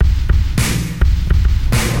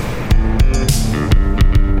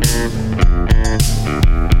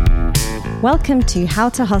Welcome to How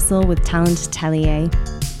to Hustle with Talent Atelier.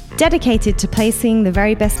 Dedicated to placing the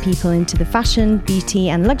very best people into the fashion, beauty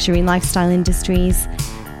and luxury lifestyle industries,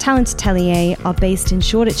 Talent Atelier are based in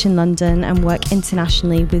Shoreditch in London and work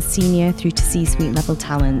internationally with senior through to C-suite level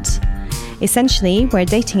talent. Essentially, we're a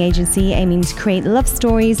dating agency aiming to create love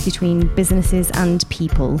stories between businesses and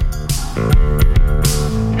people.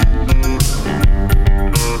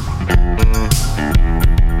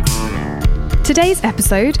 Today's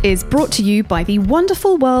episode is brought to you by the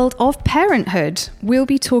wonderful world of parenthood. We'll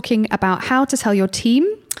be talking about how to tell your team,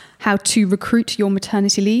 how to recruit your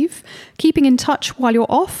maternity leave, keeping in touch while you're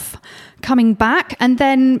off, coming back, and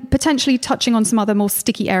then potentially touching on some other more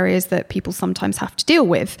sticky areas that people sometimes have to deal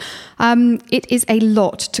with. It is a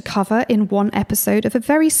lot to cover in one episode of a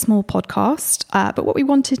very small podcast, but what we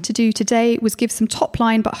wanted to do today was give some top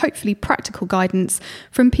line but hopefully practical guidance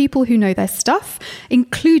from people who know their stuff,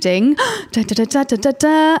 including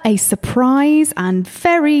a surprise and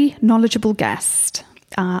very knowledgeable guest.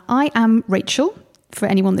 I am Rachel. For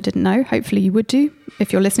anyone that didn't know, hopefully you would do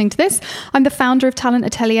if you're listening to this. I'm the founder of Talent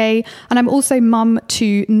Atelier, and I'm also mum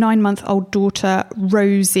to 9-month-old daughter,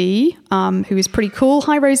 Rosie, who is pretty cool.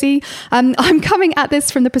 Hi, Rosie. I'm coming at this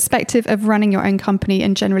from the perspective of running your own company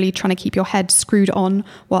and generally trying to keep your head screwed on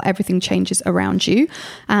while everything changes around you.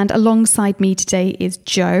 And alongside me today is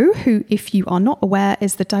Jo, who, if you are not aware,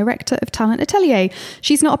 is the director of Talent Atelier.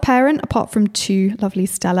 She's not a parent, apart from two lovely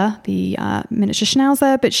Stella, the miniature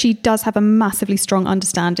schnauzer, but she does have a massively strong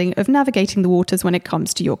understanding of navigating the waters when it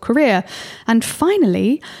comes to your career. And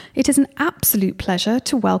finally, it is an absolute pleasure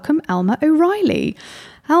to welcome Elma O'Reilly.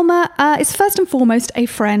 Elma is first and foremost a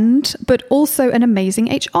friend, but also an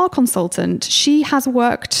amazing HR consultant. She has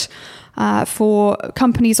worked for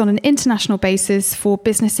companies on an international basis for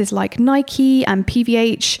businesses like Nike and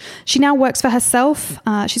PVH. She now works for herself.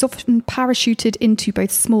 She's often parachuted into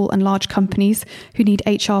both small and large companies who need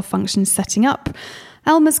HR functions setting up.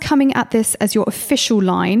 Elma's coming at this as your official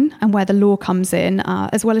line and where the law comes in,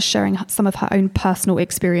 as well as sharing some of her own personal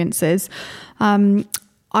experiences.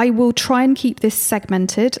 I will try and keep this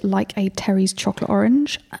segmented like a Terry's chocolate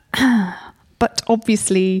orange. But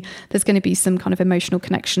obviously, there's going to be some kind of emotional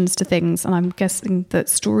connections to things. And I'm guessing that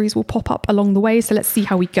stories will pop up along the way. So let's see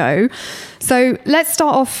how we go. So let's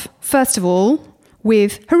start off, first of all,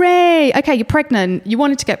 with hooray. Okay, you're pregnant. You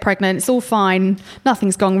wanted to get pregnant. It's all fine.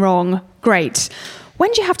 Nothing's gone wrong. Great.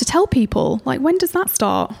 When do you have to tell people? Like, when does that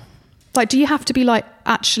start? Like, do you have to be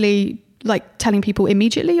actually telling people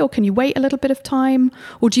immediately, or can you wait a little bit of time,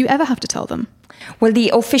 or do you ever have to tell them? Well, the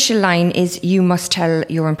official line is you must tell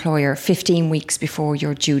your employer 15 weeks before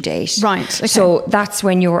your due date. Right. Okay. So that's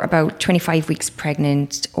when you're about 25 weeks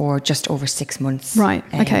pregnant or just over 6 months. Right.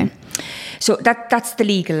 Okay. So that's the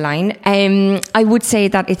legal line. I would say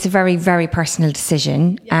that it's a very, very personal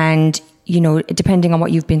decision, and depending on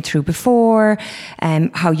what you've been through before,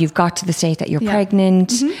 how you've got to the state that you're pregnant.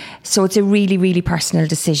 Mm-hmm. So it's a really, really personal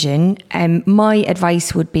decision. My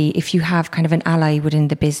advice would be, if you have kind of an ally within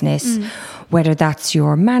the business, whether that's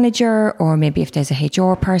your manager or maybe if there's a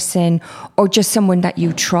HR person or just someone that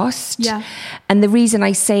you trust. Yeah. And the reason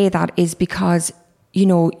I say that is because,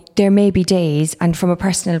 there may be days, and from a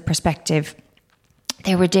personal perspective,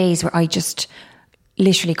 there were days where I just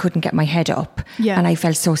literally couldn't get my head up, and I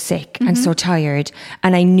felt so sick and so tired,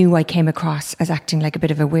 and I knew I came across as acting like a bit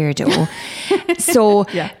of a weirdo. So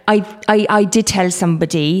I did tell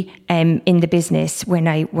somebody in the business when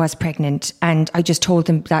I was pregnant, and I just told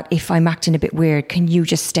them that if I'm acting a bit weird, can you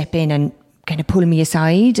just step in and kind of pull me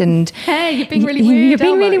aside and hey, you're being really weird. You're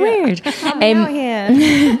being really weird. Out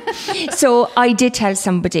here. So I did tell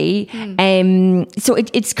somebody. So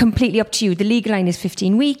it's completely up to you. The legal line is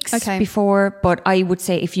 15 weeks before, but I would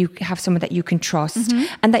say if you have someone that you can trust,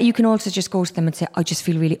 and that you can also just go to them and say, I just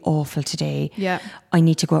feel really awful today. Yeah, I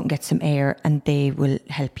need to go out and get some air, and they will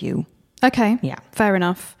help you. Okay. Yeah. Fair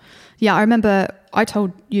enough. Yeah, I remember I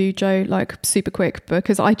told you, Jo, super quick,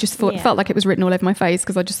 because I just thought, felt like it was written all over my face,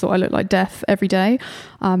 because I just thought I looked like death every day.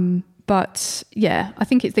 But yeah, I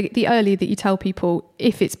think it's the earlier that you tell people,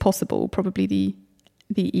 if it's possible, probably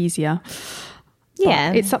the easier.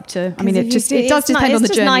 Yeah, it's up to. I mean, it does depend on the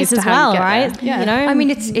journey. Nice as well, right? There. Yeah. I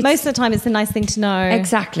mean, it's most of the time it's a nice thing to know.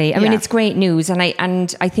 Exactly. I mean, it's great news, and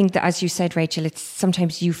I think that, as you said, Rachel, it's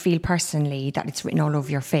sometimes you feel personally that it's written all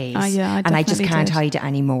over your face, and I just can't hide it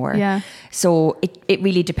anymore. Yeah. So it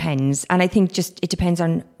really depends, and I think it depends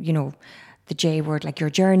on the J word, like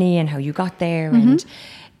your journey and how you got there, and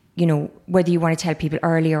whether you want to tell people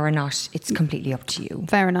earlier or not. It's completely up to you.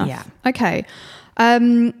 Fair enough. Yeah. Okay.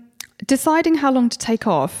 Deciding how long to take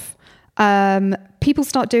off, people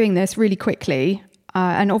start doing this really quickly.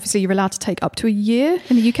 And obviously you're allowed to take up to a year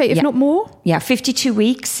in the UK, if not more. Yeah, 52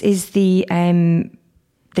 weeks is the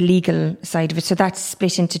legal side of it. So that's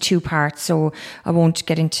split into two parts. So I won't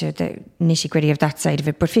get into the nitty gritty of that side of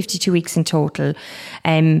it, but 52 weeks in total.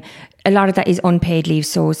 A lot of that is unpaid leave.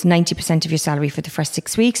 So it's 90% of your salary for the first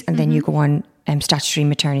 6 weeks, and then you go on statutory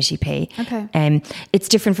maternity pay. Okay. It's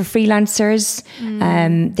different for freelancers.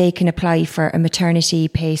 They can apply for a maternity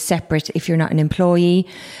pay separate if you're not an employee.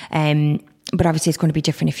 But obviously it's going to be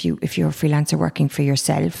different if you're a freelancer working for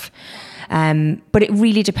yourself. But it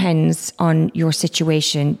really depends on your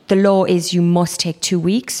situation. The law is you must take 2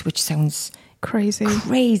 weeks, which sounds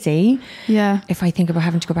crazy. Yeah. If I think about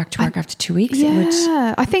having to go back to work after 2 weeks,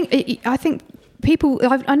 I think people,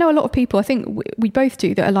 I know a lot of people, I think we both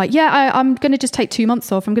do, that are like, I'm going to just take 2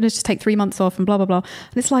 months off. I'm going to just take 3 months off and blah, blah, blah.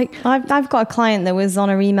 And it's like, I've got a client that was on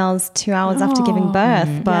her emails 2 hours after giving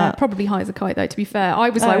birth, but probably high as a kite though, to be fair. I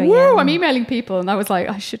was whoa, I'm emailing people. And I was like,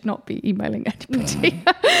 I should not be emailing anybody.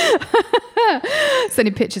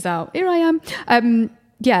 Sending pictures out. Here I am.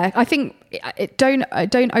 I think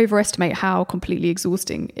don't overestimate how completely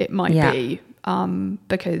exhausting it might be.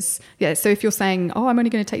 Because so if you're saying, I'm only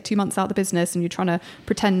going to take 2 months out of the business, and you're trying to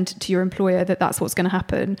pretend to your employer that that's what's going to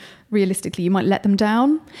happen, realistically you might let them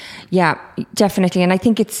down. Yeah, definitely. And I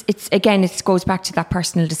think it's again, it goes back to that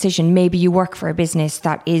personal decision. Maybe you work for a business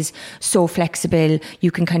that is so flexible,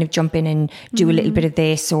 you can kind of jump in and do a little bit of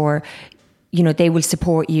this, or they will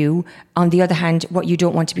support you. On the other hand, what you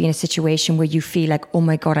don't want to be in a situation where you feel like, oh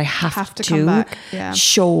my God, I have to come back.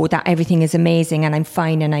 Show that everything is amazing and I'm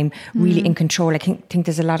fine and I'm really in control. I think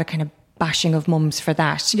there's a lot of kind of bashing of mums for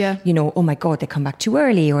that. Yeah. Oh my God, they come back too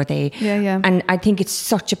early, or they... Yeah. And I think it's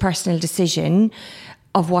such a personal decision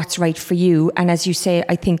of what's right for you. And as you say,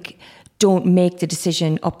 I think... don't make the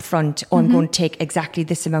decision up front, I'm going to take exactly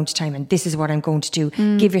this amount of time and this is what I'm going to do.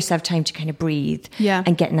 Give yourself time to kind of breathe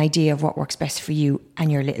and get an idea of what works best for you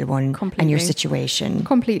and your little one and your situation.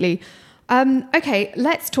 Completely. Okay,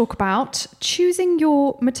 let's talk about choosing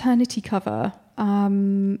your maternity cover.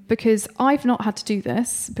 Because I've not had to do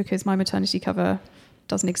this because my maternity cover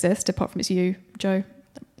doesn't exist, apart from it's you, Jo.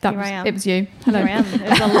 It was you. Hello. Here I am. It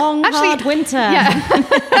was a long, hard winter. Yeah.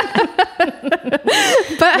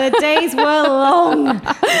 But the days were long.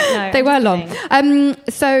 No, they were long.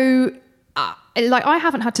 I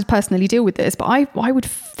haven't had to personally deal with this, but I would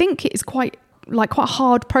think it is quite a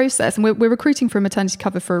hard process. And we're recruiting for a maternity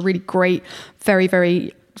cover for a really great, very,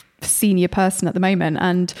 very senior person at the moment,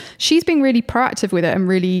 and she's being really proactive with it and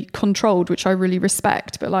really controlled, which I really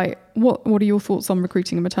respect. But what are your thoughts on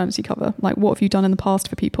recruiting a maternity cover? What have you done in the past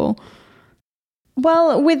for people?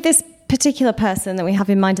 Well, with this particular person that we have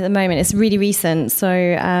in mind at the moment, it's really recent. So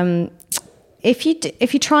if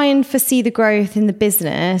you try and foresee the growth in the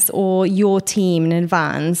business or your team in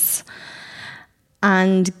advance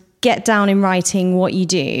and get down in writing what you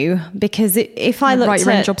do, because if I looked write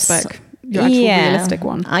your at own job spec, your actual realistic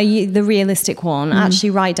one. The realistic one,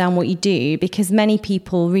 actually write down what you do, because many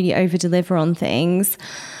people really over deliver on things.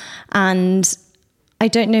 And I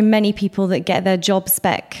don't know many people that get their job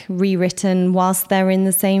spec rewritten whilst they're in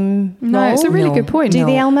the same role. No, it's a really good point. Do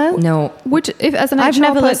they, Elmo? No. As an HR I've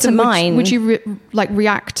never looked at mine. Would you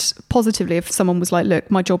react positively if someone was like, "Look,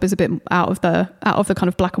 my job is a bit out of the kind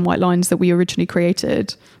of black and white lines that we originally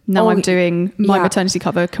created. Now I'm doing my maternity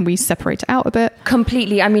cover. Can we separate it out a bit?"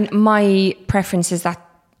 Completely. I mean, my preference is that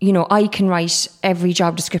I can write every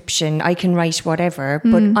job description, I can write whatever,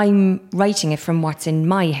 but I'm writing it from what's in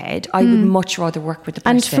my head. I would much rather work with the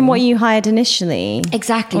person. And from what you hired initially.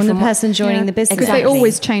 Exactly. On the person joining the business. Because they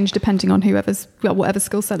always change depending on whatever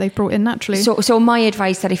skill set they've brought in naturally. So my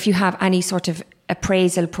advice that if you have any sort of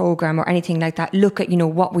appraisal program or anything like that, look at,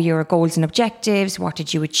 what were your goals and objectives? What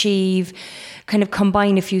did you achieve? Kind of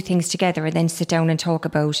combine a few things together and then sit down and talk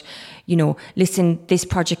about, listen, this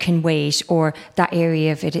project can wait, or that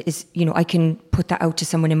area of it is, I can put that out to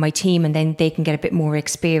someone in my team and then they can get a bit more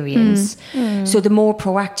experience. So the more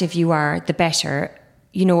proactive you are, the better.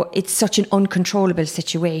 It's such an uncontrollable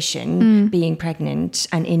situation being pregnant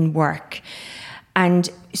and in work. And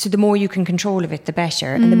so the more you can control of it, the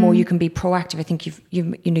better. And the more you can be proactive. I think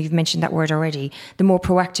you've mentioned that word already. The more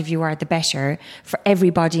proactive you are, the better for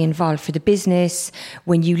everybody involved, for the business.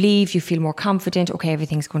 When you leave, you feel more confident. Okay,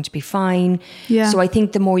 everything's going to be fine. Yeah. So I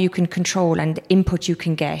think the more you can control and the input you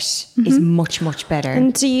can get is much, much better.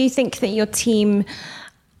 And do you think that your team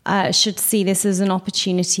should see this as an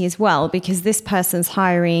opportunity as well? Because this person's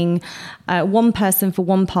hiring one person for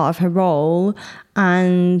one part of her role,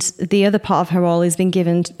 and the other part of her role has been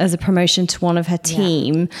given as a promotion to one of her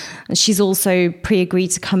team. And she's also pre-agreed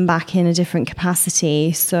to come back in a different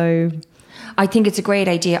capacity. So I think it's a great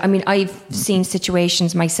idea. I mean, I've seen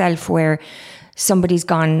situations myself where somebody's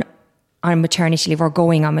gone on maternity leave or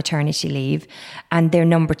going on maternity leave and their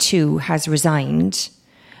number 2 has resigned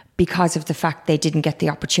because of the fact they didn't get the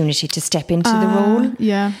opportunity to step into the role.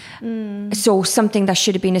 Yeah. So something that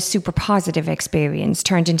should have been a super positive experience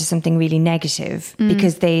turned into something really negative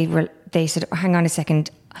because they said, oh, hang on a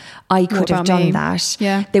second, I could have done that.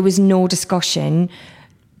 Yeah. There was no discussion.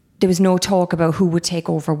 There was no talk about who would take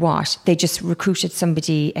over what. They just recruited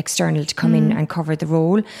somebody external to come in and cover the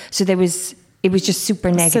role. So it was just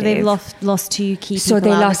super negative. So they lost 2 key people. So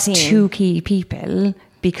they lost 2 key people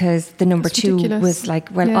because the number 2 was like,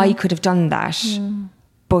 well, I could have done that,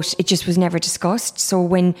 but it just was never discussed. So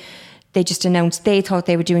when they just announced, they thought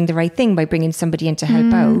they were doing the right thing by bringing somebody in to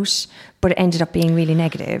help out, but it ended up being really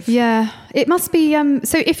negative. Yeah, it must be.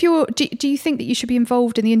 So if do you think that you should be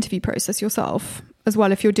involved in the interview process yourself as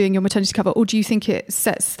well if you're doing your maternity cover, or do you think it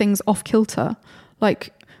sets things off kilter?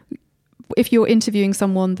 Like, if you're interviewing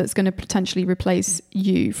someone that's going to potentially replace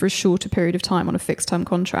you for a shorter period of time on a fixed term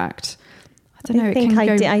contract, I don't know. I think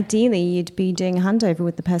ideally you'd be doing a handover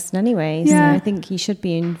with the person anyway. Yeah. So I think you should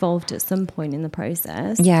be involved at some point in the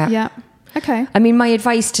process. Yeah. Yeah. Okay. I mean, my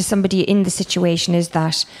advice to somebody in the situation is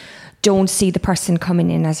that don't see the person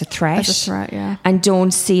coming in as a threat. Yeah. And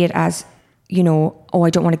don't see it as, you know, oh,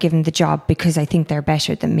 I don't want to give them the job because I think they're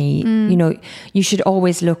better than me. You know, you should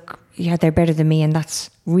always look, yeah, they're better than me and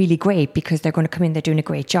that's really great because they're going to come in, they're doing a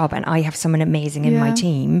great job and I have someone amazing in my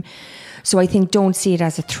team. So I think don't see it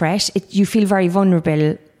as a threat. You feel very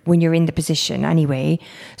vulnerable when you're in the position anyway.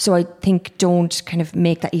 So I think don't kind of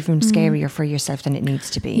make that even scarier for yourself than it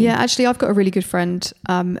needs to be. Yeah, actually, I've got a really good friend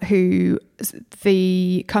who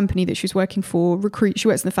the company that she was working for she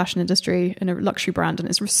works in the fashion industry in a luxury brand and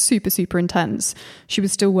it's super, super intense. She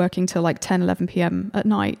was still working till like 10, 11 p.m. at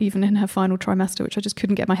night, even in her final trimester, which I just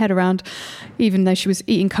couldn't get my head around, even though she was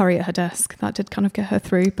eating curry at her desk. That did kind of get her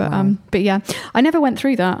through. But but yeah, I never went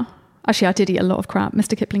through that. Actually, I did eat a lot of crap.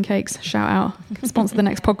 Mr. Kipling Cakes, shout out, sponsor the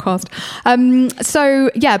next podcast. So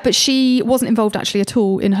yeah, but she wasn't involved actually at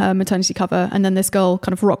all in her maternity cover. And then this girl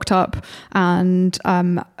kind of rocked up and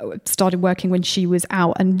started working when she was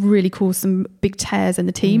out and really caused some big tears in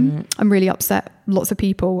the team and really upset lots of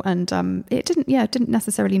people. And it didn't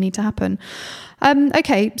necessarily need to happen.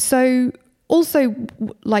 Okay, so also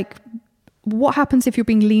like, what happens if you're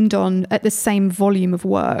being leaned on at the same volume of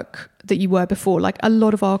work that you were before? Like a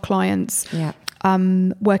lot of our clients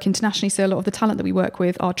work internationally. So a lot of the talent that we work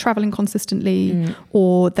with are traveling consistently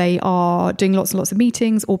or they are doing lots and lots of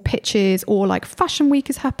meetings or pitches or like fashion week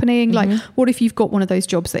is happening. Like what if you've got one of those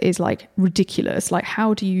jobs that is like ridiculous? Like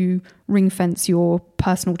how do you ring fence your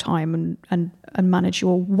personal time and manage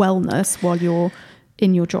your wellness while you're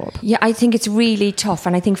in your job? Yeah, I think it's really tough.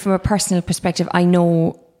 And I think from a personal perspective, I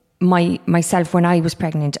know myself when I was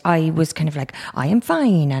pregnant, I was kind of like, I am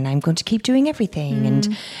fine and I'm going to keep doing everything.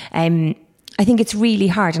 And I think it's really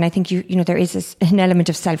hard. And I think, you know, there is an element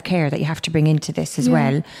of self-care that you have to bring into this as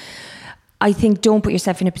well. I think don't put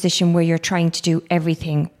yourself in a position where you're trying to do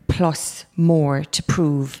everything plus more to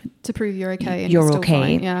prove you're okay. And you're still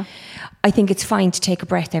okay. Fine, yeah. I think it's fine to take a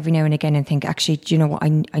breath every now and again and think, actually, do you know what?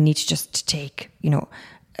 I need to just take, you know,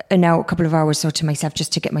 a couple of hours or so to myself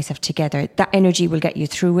just to get myself together. That energy will get you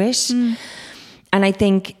through it. And I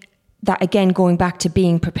think that, again, going back to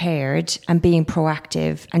being prepared and being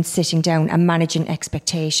proactive and sitting down and managing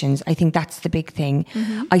expectations, I think that's the big thing.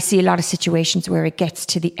 I see a lot of situations where it gets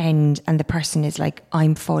to the end and the person is like,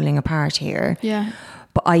 I'm falling apart here. Yeah.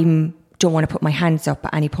 But I don't want to put my hands up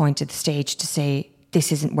at any point at the stage to say,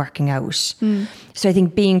 this isn't working out. So I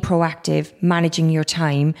think being proactive, managing your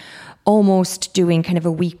time, almost doing kind of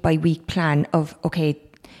a week by week plan of, okay,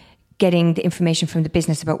 getting the information from the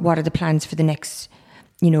business about what are the plans for the next,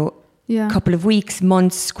 you know, couple of weeks,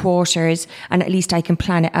 months, quarters, and at least I can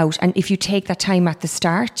plan it out. And if you take that time at the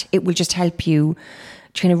start, it will just help you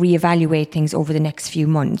kind of reevaluate things over the next few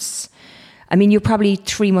months. I mean, you're probably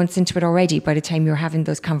 3 months into it already by the time you're having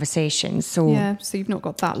those conversations. So so you've not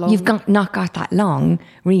got that long. You've not got that long,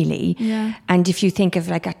 really. Yeah. And if you think of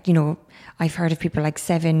like, you know, I've heard of people like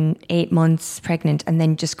 7-8 months pregnant and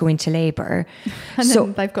then just go into labour. And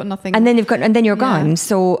then they've got nothing. And then you're gone.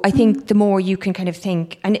 So I think the more you can kind of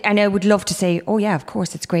think, and I would love to say, oh yeah, of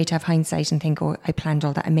course, it's great to have hindsight and think, oh, I planned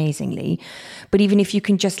all that amazingly. But even if you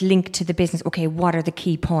can just link to the business, okay, what are the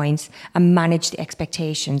key points and manage the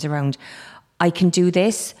expectations around, I can do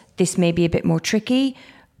this. This may be a bit more tricky.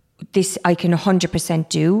 this I can 100%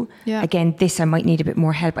 do. Yeah. Again, this I might need a bit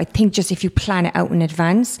more help. I think just if you plan it out in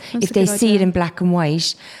advance, That's if a they good see idea. it in black and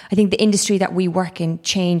white, I think the industry that we work in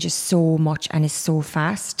changes so much and is so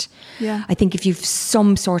fast. Yeah. I think if you've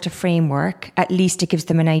some sort of framework, at least it gives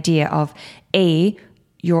them an idea of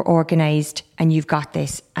you're organised and you've got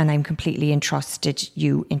this, and I'm completely entrusted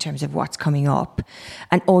you in terms of what's coming up.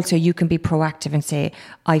 And also you can be proactive and say,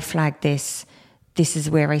 I flagged this. This is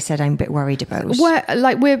where I said I'm a bit worried about.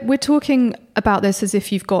 We're talking about this as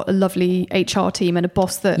if you've got a lovely HR team and a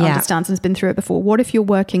boss that understands and has been through it before. What if you're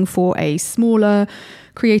working for a smaller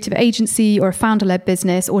creative agency or a founder-led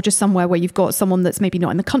business, or just somewhere where you've got someone that's maybe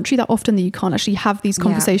not in the country that often, that you can't actually have these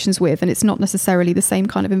conversations with, and it's not necessarily the same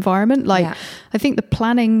kind of environment? I think the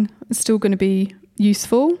planning is still going to be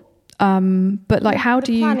useful, but how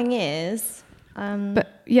do you... Planning is...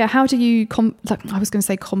 how do you I was going to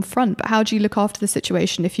say confront, but how do you look after the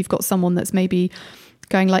situation if you've got someone that's maybe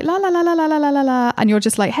going like la la la la la la la la, and you're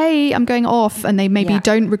just like, hey, I'm going off, and they maybe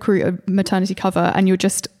don't recruit a maternity cover, and you're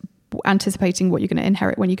just anticipating what you're going to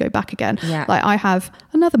inherit when you go back again. I have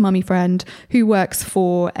another mummy friend who works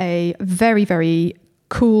for a very, very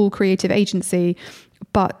cool creative agency,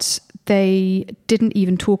 but they didn't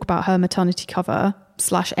even talk about her maternity cover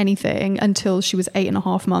 / anything until she was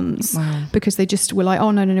 8.5 months. Wow. Because they just were like,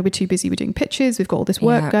 oh no, we're too busy, we're doing pitches, we've got all this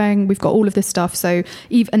work going, we've got all of this stuff, so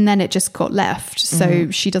and then it just got left, so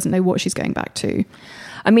she doesn't know what she's going back to.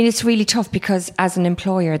 I mean, it's really tough because as an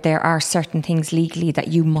employer, there are certain things legally that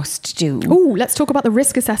you must do. Oh, let's talk about the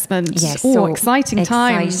risk assessment. Yes. Oh, so exciting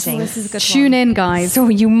times. exciting. This is a good Tune one. in, guys. So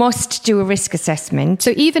you must do a risk assessment.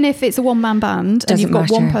 So even if it's a one-man band and you've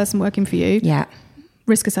got matter. one person working for you, Yeah.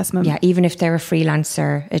 risk assessment. Yeah, even if they're a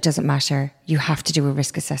freelancer, it doesn't matter. You have to do a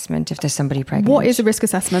risk assessment if there's somebody pregnant. What is a risk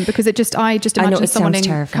assessment? Because I just imagine it someone sounds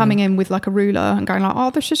terrifying. coming in with like a ruler and going like, oh,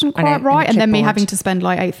 this isn't And quite a right. And then me clipboard. having to spend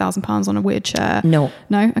like £8,000 on a weird chair. No.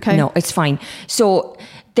 No? Okay. No, it's fine. So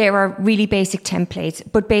there are really basic templates,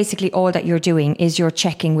 but basically all that you're doing is you're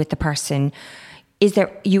checking with the person.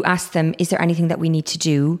 You ask them, is there anything that we need to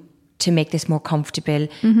do to make this more comfortable?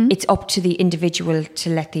 It's up to the individual to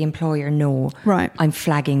let the employer know, Right. I'm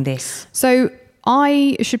flagging this. So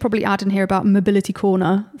I should probably add in here about Mobility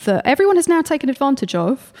Corner that everyone has now taken advantage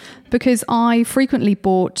of, because I frequently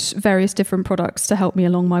bought various different products to help me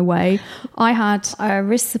along my way. I had...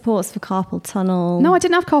 wrist supports for carpal tunnel. No, I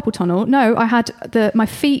didn't have carpal tunnel. No, I had my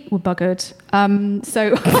feet were buggered.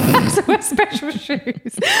 So I had to wear special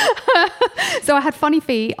shoes. So I had funny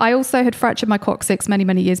feet. I also had fractured my coccyx many,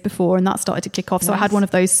 many years before, and that started to kick off. So I had one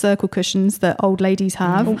of those circle cushions that old ladies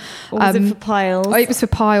have. Or was it for piles? Oh, it was for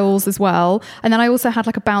piles as well. And then I also had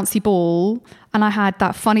like a bouncy ball, and I had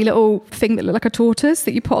that funny little thing that looked like a tortoise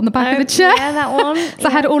that you put on the back of the chair. Yeah, that one. So I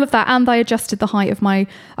had all of that, and I adjusted the height of I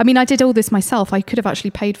did all this myself. I could have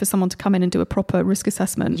actually paid for someone to come in and do a proper risk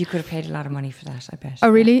assessment. You could have paid a lot of money for that, I bet. Oh,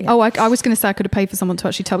 really? Yeah. Oh, I was going to say I could have paid for someone to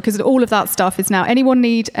actually tell, because all of that stuff is now, anyone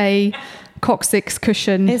need a coccyx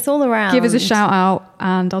cushion? It's all around. Give us a shout out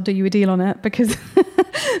and I'll do you a deal on it, because...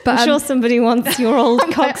 But I'm sure somebody wants your old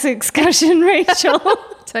coccyx cushion, Rachel.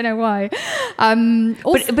 Don't know why.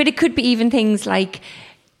 But it could be even things like,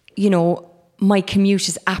 my commute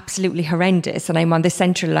is absolutely horrendous and I'm on the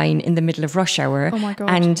Central Line in the middle of rush hour. Oh my God.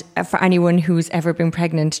 And for anyone who's ever been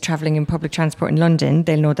pregnant travelling in public transport in London,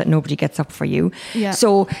 they'll know that nobody gets up for you. Yeah.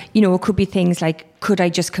 So, it could be things like, could I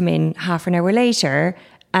just come in half an hour later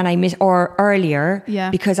and I miss, or earlier,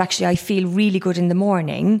 because actually I feel really good in the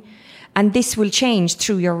morning. And this will change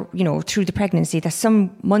through through the pregnancy. There's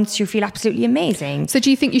some months you feel absolutely amazing. So do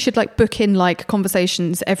you think you should book in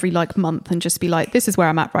conversations every month and just be like, this is where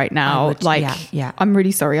I'm at right now? Yeah. I'm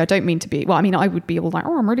really sorry. I don't mean to be, I would be all like,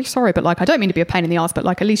 oh, I'm really sorry. But I don't mean to be a pain in the ass, but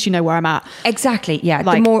at least you know where I'm at. Exactly. Yeah.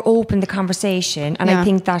 The more open the conversation. And I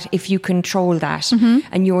think that if you control that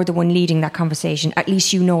and you're the one leading that conversation, at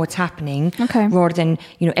least you know what's happening. Okay. Rather than,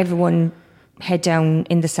 everyone head down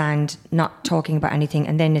in the sand, not talking about anything,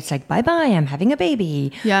 and then it's like, bye-bye, I'm having a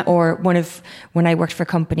baby. Yeah. Or when I worked for a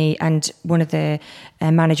company and one of the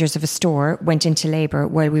managers of a store went into labour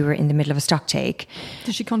while we were in the middle of a stock take.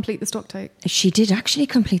 Did she complete the stock take? She did actually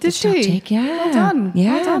complete the stock take, yeah. Well done.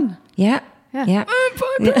 Yeah. Well done. Yeah.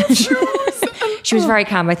 She was very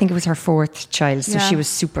calm. I think it was her 4th child, so she was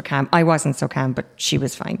super calm. I wasn't so calm, but she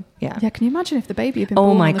was fine. Yeah. Yeah, can you imagine if the baby had been Oh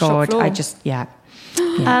born my on the shop God, floor? I just, yeah.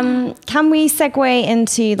 Can we segue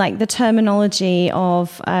into the terminology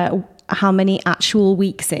of how many actual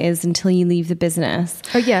weeks it is until you leave the business?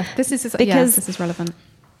 Oh yeah, this is relevant.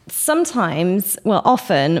 Sometimes,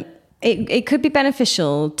 often it could be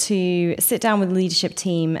beneficial to sit down with the leadership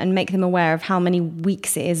team and make them aware of how many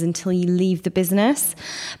weeks it is until you leave the business,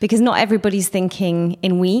 because not everybody's thinking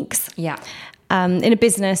in weeks. Yeah. In a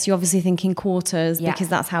business, you obviously think in quarters because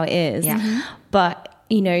that's how it is. Yeah. Mm-hmm. But,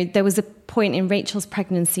 you know, there was a point in Rachel's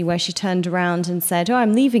pregnancy where she turned around and said, "Oh,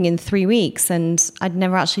 I'm leaving in 3 weeks." And I'd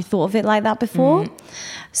never actually thought of it like that before.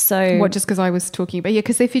 So What, just because I was talking about... Yeah,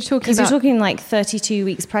 because if you're talking because about... you're talking like 32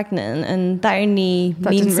 weeks pregnant, and that only means doesn't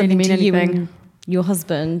really something mean to you anything. and your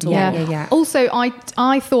husband. Or, Yeah. Also,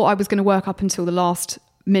 I thought I was going to work up until the last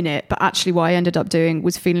minute, but actually what I ended up doing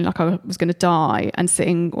was feeling like I was going to die and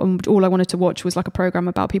sitting, all I wanted to watch was like a program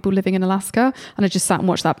about people living in Alaska, and I just sat and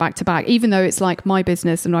watched that back to back, even though it's like my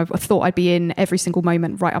business and I thought I'd be in every single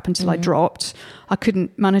moment right up until I dropped. I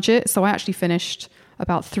couldn't manage it, so I actually finished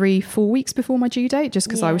about 3-4 weeks before my due date, just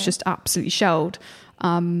because I was just absolutely shelled.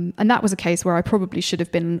 And that was a case where I probably should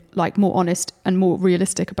have been like more honest and more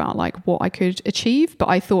realistic about like what I could achieve. But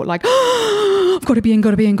I thought like, I've got to be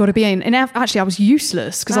in. And actually I was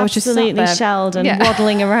useless because I was just sat absolutely there, shelled and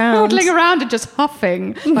waddling around. waddling around and just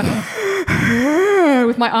huffing like,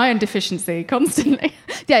 with my iron deficiency constantly.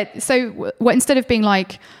 So instead of being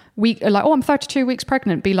like, I'm 32 weeks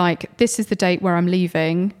pregnant, be like, this is the date where I'm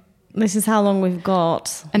leaving. This is how long we've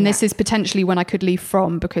got. And this is potentially when I could leave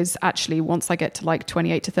from, because actually once I get to like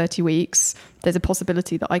 28 to 30 weeks, there's a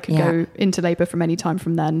possibility that I could go into labour from any time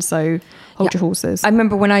from then. So hold your horses. I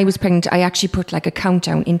remember when I was pregnant, I actually put like a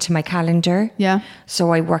countdown into my calendar. Yeah.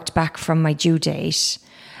 So I worked back from my due date.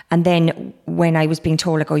 And then when I was being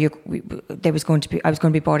told like, I was going to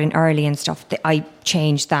be brought in early and stuff, I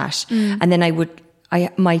changed that. And then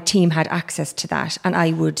my team had access to that, and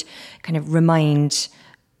I would kind of remind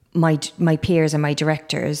my peers and my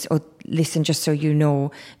directors, listen, just so you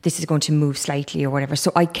know, this is going to move slightly or whatever.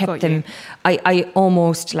 So I kept them, I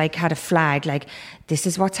almost like had a flag, like this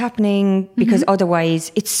is what's happening, because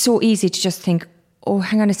otherwise it's so easy to just think, oh,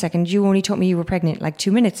 hang on a second, you only told me you were pregnant like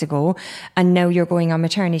 2 minutes ago and now you're going on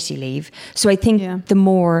maternity leave. So I think the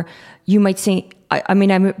more you might say, I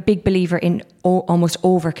mean, I'm a big believer in almost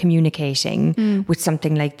over communicating with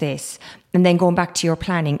something like this. And then going back to your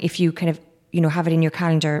planning, if you kind of, have it in your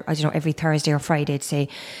calendar, I don't know, every Thursday or Friday to say,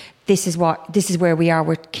 this is where we are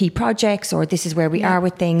with key projects, or this is where we are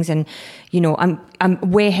with things. And, I'm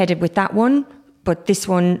way headed with that one, but this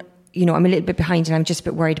one, I'm a little bit behind and I'm just a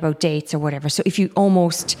bit worried about dates or whatever. So if you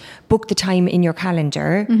almost book the time in your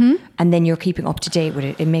calendar and then you're keeping up to date with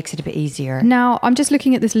it, it makes it a bit easier. Now, I'm just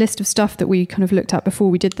looking at this list of stuff that we kind of looked at before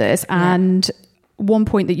we did this. And one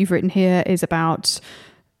point that you've written here is about,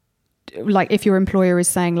 like, if your employer is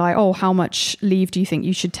saying like, oh, how much leave do you think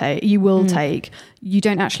you should take? You will take. You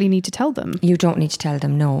don't actually need to tell them. You don't need to tell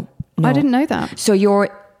them. No. I didn't know that. So you're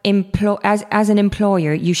as an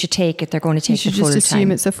employer, you should take it. They're going to take the full time. You should just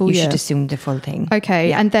assume it's a full year. You should assume the full thing. Okay.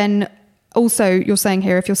 Yeah. And then also you're saying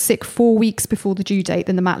here, if you're sick 4 weeks before the due date,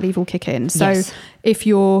 then the mat leave will kick in. So if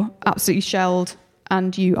you're absolutely shelled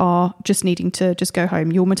and you are just needing to just go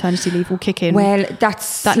home, your maternity leave will kick in. Well, that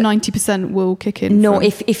 90% will kick in. No,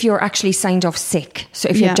 if you're actually signed off sick, so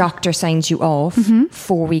if your doctor signs you off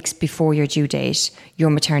 4 weeks before your due date, your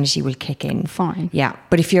maternity will kick in. Fine. Yeah,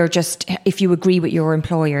 but if you agree with your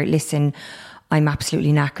employer, listen, I'm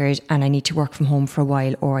absolutely knackered and I need to work from home for a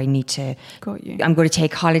while, or I'm going to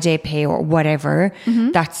take holiday pay or whatever,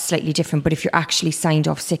 that's slightly different. But if you're actually signed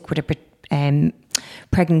off sick with a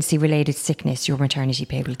pregnancy-related sickness, your maternity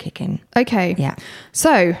pay will kick in. Okay. Yeah.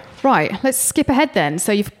 So, right, let's skip ahead then.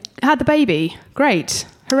 So you've had the baby. Great.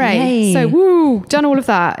 Hooray. Yay. So, done all of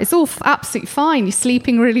that. It's all absolutely fine. You're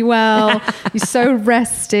sleeping really well. You're so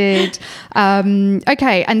rested.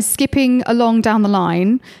 Okay, and skipping along down the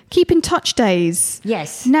line, keep in touch days.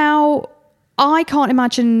 Yes. Now, I can't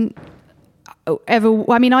imagine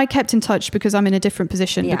I kept in touch because I'm in a different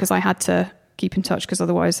position because I had to keep in touch, because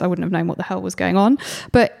otherwise I wouldn't have known what the hell was going on.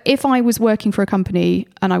 But if I was working for a company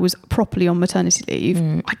and I was properly on maternity leave,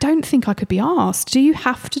 I don't think I could be asked. Do you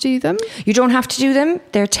have to do them? You don't have to do them.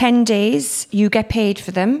 They're 10 days. You get paid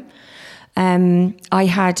for them. I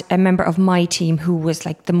had a member of my team who was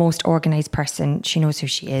like the most organised person. She knows who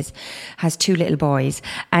she is, has 2 little boys.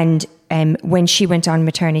 And when she went on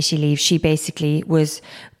maternity leave, she basically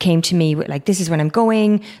came to me with like, this is when I'm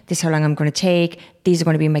going, this is how long I'm going to take, these are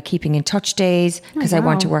going to be my keeping in touch days, because I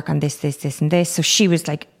want to work on this, and this. So she was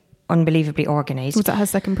like unbelievably organised. Was that her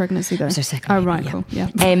second pregnancy though? It was her second. Oh, right, cool. Yeah.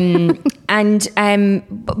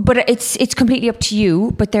 But it's completely up to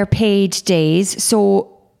you, but they're paid days. So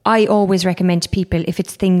I always recommend to people, if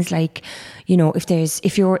it's things like,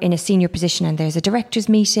 if you're in a senior position and there's a director's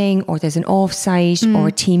meeting, or there's an offsite or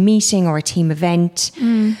a team meeting or a team event,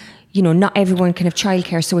 not everyone can have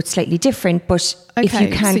childcare, so it's slightly different. But if you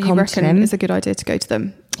can so come you to them, it's a good idea to go to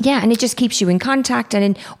them. Yeah, and it just keeps you in contact.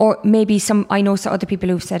 Or maybe I know some other people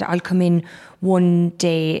who've said, I'll come in one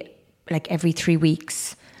day, like every 3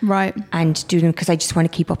 weeks. Right. And do them because I just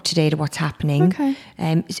want to keep up to date of what's happening. Okay.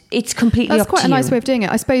 It's completely That's up to you. quite a nice way of doing it.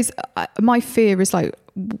 I suppose my fear is like,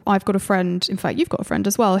 I've got a friend, in fact, you've got a friend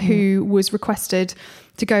as well, who was requested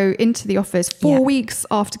to go into the office 4 weeks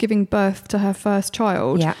after giving birth to her first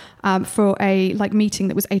child for a meeting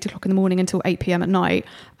that was 8 o'clock in the morning until 8 p.m. at night.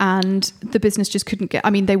 And the business just couldn't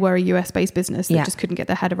they were a US based business that just couldn't get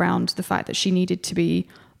their head around the fact that she needed to be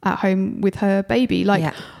at home with her baby.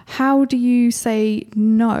 How do you say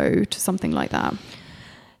no to something like that?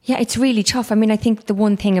 Yeah, it's really tough. I mean, I think the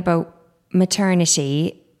one thing about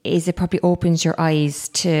maternity is it probably opens your eyes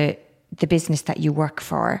to the business that you work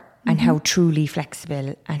for and how truly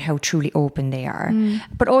flexible and how truly open they are.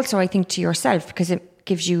 But also I think to yourself, because it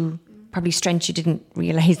gives you probably strength you didn't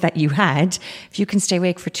realise that you had. If you can stay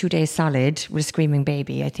awake for 2 days solid with a screaming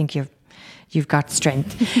baby, I think you've got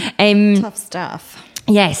strength. Tough stuff.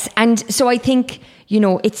 Yes. And so I think,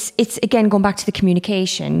 it's again, going back to the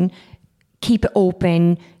communication, keep it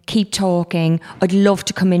open, keep talking. I'd love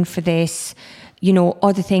to come in for this.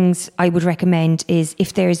 Other things I would recommend is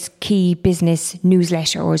if there's key business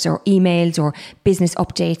newsletters or emails or business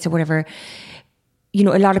updates or whatever,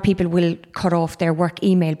 a lot of people will cut off their work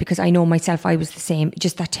email because I know myself, I was the same.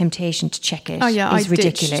 Just that temptation to check it is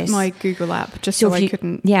ridiculous. Ditched my Google app just so I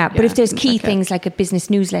couldn't. Yeah, but if there's key things like a business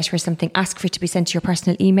newsletter or something, ask for it to be sent to your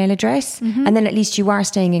personal email address. And then at least you are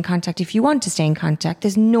staying in contact. If you want to stay in contact,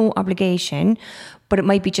 there's no obligation, but it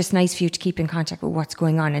might be just nice for you to keep in contact with what's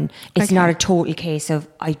going on. And it's not a total case of,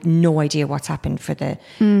 I have no idea what's happened for the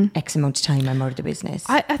X amount of time I'm out of the business.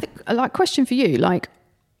 I think, question for you,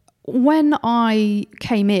 when I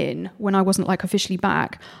came in, when I wasn't officially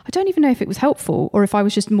back, I don't even know if it was helpful or if I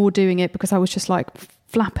was just more doing it because I was just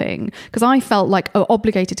flapping, because I felt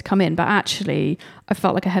obligated to come in, but actually I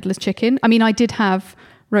felt like a headless chicken. I mean, I did have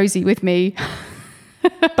Rosie with me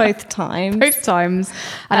both times.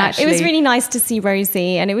 And actually, it was really nice to see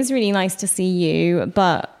Rosie and it was really nice to see you,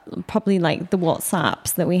 but probably the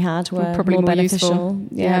WhatsApps that we had were probably more beneficial. Useful.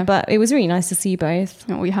 Yeah, but it was really nice to see you both.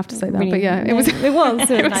 Oh, you have to say that, really, but it was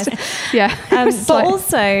nice. Yeah. But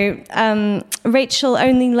also, Rachel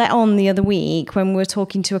only let on the other week when we were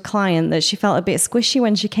talking to a client that she felt a bit squishy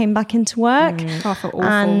when she came back into work. I felt awful.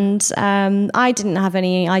 And I didn't have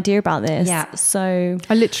any idea about this. Yeah. So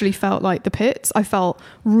I literally felt like the pits. I felt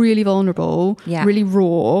really vulnerable, really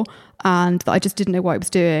raw, and that I just didn't know what I was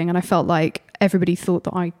doing. And I felt like everybody thought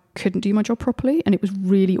that I couldn't do my job properly, and it was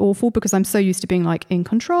really awful because I'm so used to being in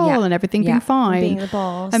control and everything being fine,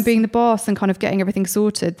 and being the boss and kind of getting everything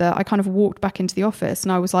sorted, that I kind of walked back into the office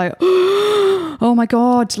and I was like, oh my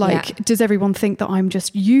God, does everyone think that I'm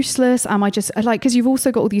just useless? Am I just because you've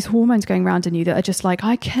also got all these hormones going around in you that are just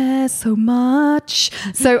I care so much.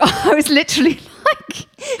 So I was literally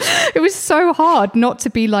it was so hard not to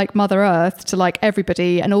be like Mother Earth to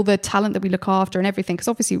everybody and all the talent that we look after and everything, because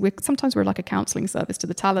obviously sometimes we're a counselling service to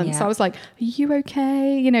the talent. So I was like, are you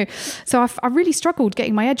okay? So I really struggled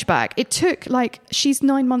getting my edge back. It took she's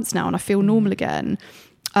 9 months now and I feel normal again.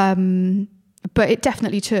 But it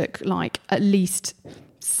definitely took at least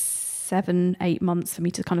 7-8 months for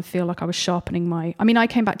me to kind of feel like I was sharpening I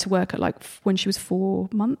came back to work at when she was 4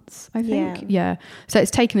 months, I think. Yeah. So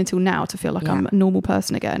it's taken until now to feel like I'm a normal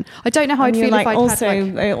person again. I don't know how I'd feel if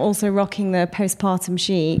I'd also rocking the postpartum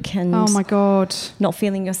chic and oh my God, not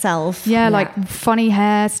feeling yourself. Yeah, funny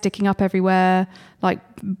hair sticking up everywhere,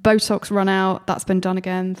 Botox run out. That's been done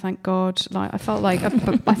again, thank God. I felt I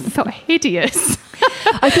felt hideous.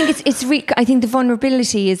 I think I think the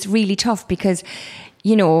vulnerability is really tough because,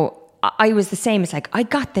 I was the same. It's I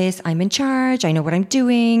got this, I'm in charge, I know what I'm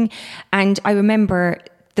doing. And I remember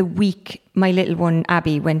the week my little one,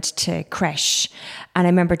 Abby, went to creche, and I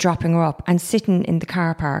remember dropping her up and sitting in the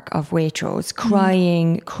car park of Waitrose,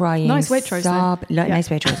 crying. Nice Waitrose. Nice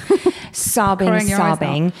Waitrose.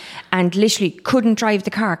 sobbing, and literally couldn't drive the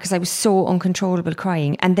car because I was so uncontrollable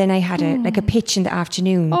crying. And then I had a pitch in the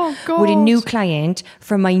afternoon with a new client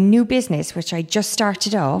for my new business, which I just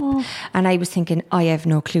started up. And I was thinking, I have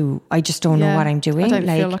no clue. I just don't know what I'm doing. I don't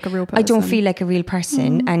feel like a real person. I don't feel like a real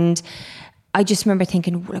person. And I just remember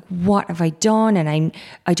thinking, like, what have I done? And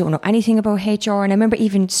I don't know anything about HR. And I remember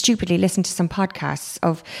even stupidly listening to some podcasts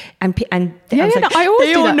of, I always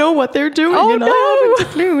they do all that. know what they're doing. Oh, and I haven't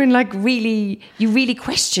a clue. And like, you really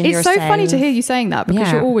question It's yourself. so funny to hear you saying that,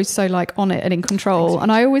 because you're always so like on it and in control.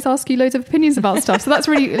 And I always ask you loads of opinions about stuff. So that's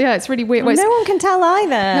really, it's really weird. Well, no one can tell either.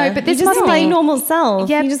 No, but this you just must like be normal self.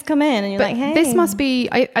 Yeah, you just come in and you're like, hey. This must be,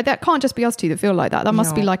 that can't just be us two that feel like that. That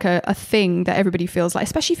must be like a thing that everybody feels like,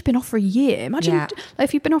 especially if you've been off for a year. Imagine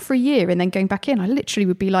if you've been off for a year and then going back in, I literally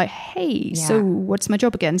would be like, hey, so what's my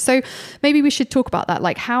job again? So maybe we should talk about that,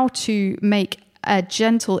 like how to make a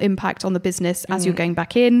gentle impact on the business as you're going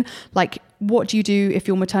back in. Like, what do you do if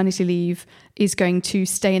your maternity leave is going to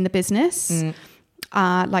stay in the business?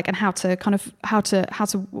 And how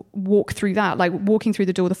to walk through that, like walking through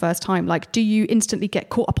the door the first time. Like, do you instantly get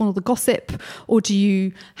caught up on all the gossip, or do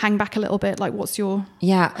you hang back a little bit? Like, what's your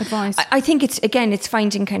advice? I think it's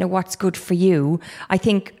finding kind of what's good for you. I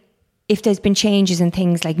think if there's been changes in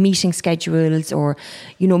things like meeting schedules, or,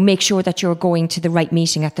 you know, make sure that you're going to the right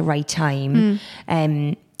meeting at the right time.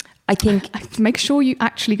 I think make sure you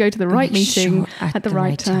actually go to the right meeting at the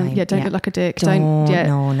right time. Yeah, don't look like a dick. No,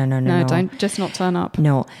 don't just not turn up.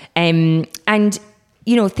 No. And,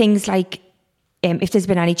 you know, things like, if there's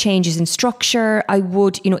been any changes in structure, I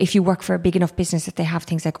would, you know, if you work for a big enough business that they have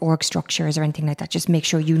things like org structures or anything like that, just make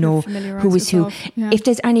sure you know who is who. Yeah. If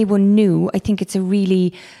there's anyone new, I think it's a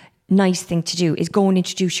really nice thing to do is go and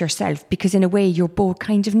introduce yourself, because in a way you're both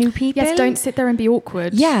kind of new people. Yes, don't sit there and be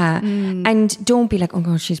awkward. Yeah. And don't be like, oh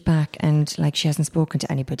God, she's back and like she hasn't spoken to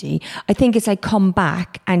anybody. I think it's like, come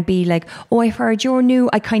back and be like, oh, I've heard you're new.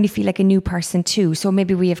 I kind of feel like a new person too. So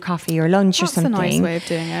maybe we have coffee or lunch or something. That's a nice way of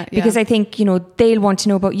doing it. Because I think, you know, they'll want to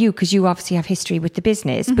know about you because you obviously have history with the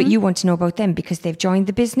business, but you want to know about them because they've joined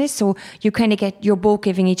the business. So you kind of you're both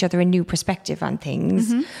giving each other a new perspective on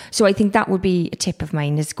things. So I think that would be a tip of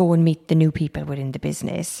mine, is go and meet the new people within the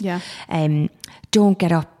business. Yeah. Don't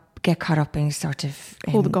get caught up in sort of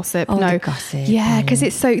all the gossip. The gossip. Yeah, because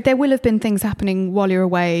it's so, there will have been things happening while you're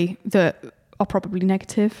away that are probably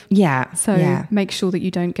negative. Yeah. So make sure that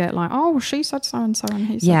you don't get like, oh, she said so and so, and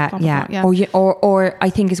he said blah, blah, blah. Or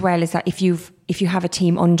I think as well is that if you have a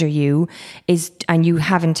team under you and you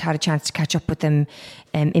haven't had a chance to catch up with them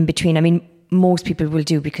in between. I mean, most people will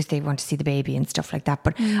do because they want to see the baby and stuff like that.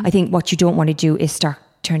 But I think what you don't want to do is start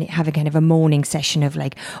having kind of a moaning session of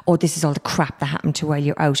like, oh, this is all the crap that happened to while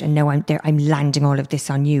you're out, and now I'm landing all of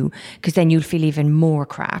this on you, because then you'll feel even more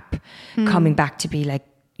crap coming back to be like,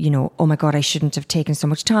 you know, oh my God, I shouldn't have taken so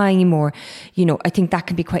much time, or, you know, I think that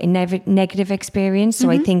can be quite a negative experience.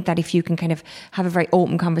 So I think that if you can kind of have a very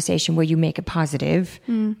open conversation where you make it positive.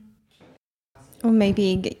 Or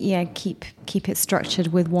maybe, keep it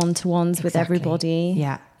structured with one-to-ones with everybody.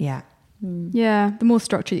 Yeah. Yeah, the more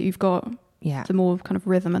structure that you've got, the more kind of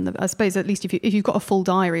rhythm, and I suppose at least if you've got a full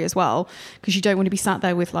diary as well, because you don't want to be sat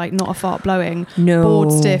there with like not a fart blowing,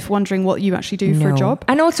 bored stiff, wondering what you actually do for a job.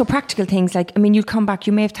 And also practical things like, I mean, you come back,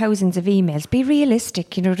 you may have thousands of emails. Be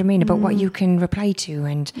realistic, you know what I mean, about what you can reply to,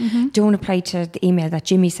 and don't reply to the email that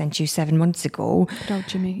Jimmy sent you 7 months ago. Good old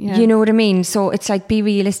Jimmy, You know what I mean? So it's like, be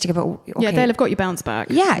realistic about, okay, they'll have got your bounce back.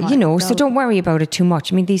 Yeah, like, you know, so don't worry about it too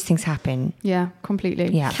much. I mean, these things happen. Yeah, completely.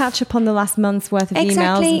 Yeah. Catch up on the last month's worth of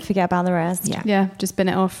emails and forget about the rest. Yeah, just bin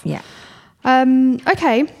it off. Yeah.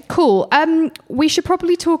 Okay, cool. We should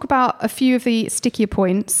probably talk about a few of the stickier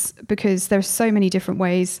points, because there's so many different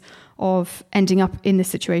ways of ending up in this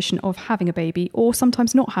situation of having a baby, or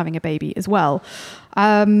sometimes not having a baby as well.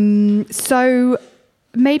 So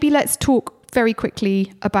maybe let's talk very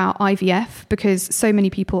quickly about IVF, because so many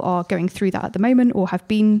people are going through that at the moment, or have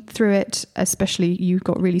been through it. Especially you've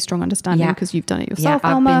got really strong understanding because you've done it yourself. Yeah,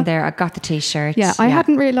 I've Alma. been there. I got the t-shirt. Yeah, I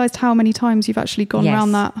hadn't realised how many times you've actually gone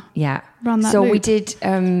around that. Yeah. Around that so loop. we did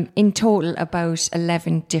in total about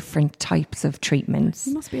 11 different types of treatments.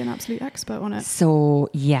 You must be an absolute expert on it. So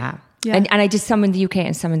yeah. And I did some in the UK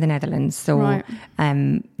and some in the Netherlands. So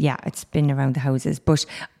it's been around the houses. But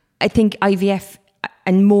I think IVF,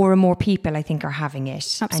 and more people, I think, are having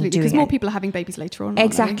it. Absolutely, because more people are having babies later on.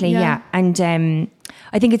 Exactly, yeah. And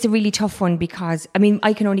I think it's a really tough one, because, I mean,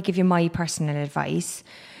 I can only give you my personal advice,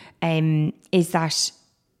 is that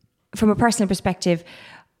from a personal perspective,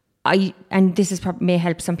 and this is probably may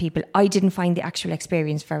help some people, I didn't find the actual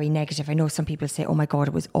experience very negative. I know some people say, oh my God,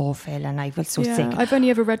 it was awful and I felt so sick. I've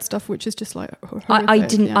only ever read stuff which is just like horrific. I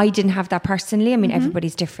didn't have that personally. I mean,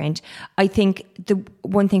 everybody's different. I think the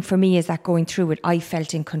one thing for me is that going through it, I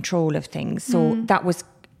felt in control of things. So that was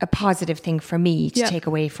a positive thing for me to take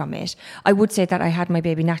away from it. I would say that I had my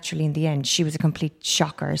baby naturally in the end. She was a complete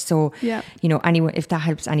shocker. So, you know, anyone, if that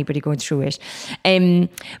helps anybody going through it.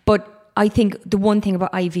 But I think the one thing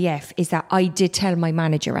about IVF is that I did tell my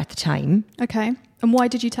manager at the time. Okay. And why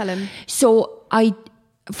did you tell him? So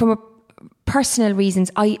from a personal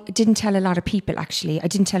reasons, I didn't tell a lot of people, actually. I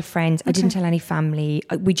didn't tell friends. I didn't tell any family.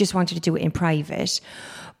 We just wanted to do it in private.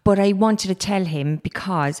 But I wanted to tell him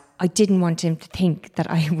because I didn't want him to think that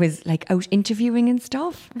I was like out interviewing and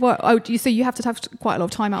stuff. What? Oh, so you have to have quite a lot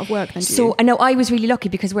of time out of work then, do you? I know I was really lucky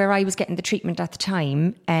because where I was getting the treatment at the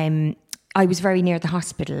time, I was very near the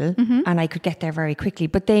hospital and I could get there very quickly.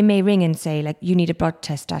 But they may ring and say, like, you need a blood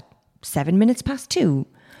test at 2:07.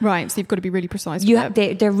 Right, so you've got to be really precise.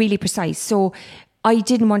 They're really precise. So I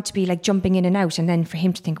didn't want to be like jumping in and out and then for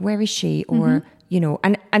him to think, where is she? Or, you know,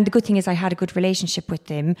 and the good thing is I had a good relationship with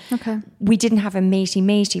them. Okay. We didn't have a matey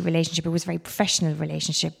relationship. It was a very professional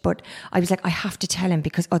relationship. But I was like, I have to tell him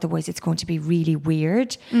because otherwise it's going to be really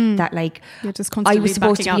weird that like you're just constantly I was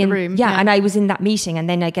supposed to be in the room. Yeah, and I was in that meeting and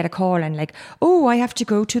then I get a call and like, oh, I have to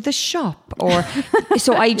go to the shop. Or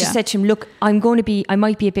so I just said to him, look, I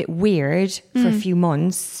might be a bit weird for a few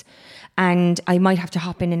months and I might have to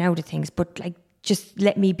hop in and out of things, but like just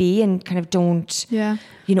let me be and kind of don't,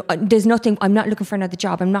 you know, there's nothing, I'm not looking for another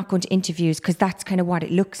job. I'm not going to interviews because that's kind of what it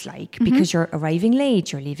looks like because you're arriving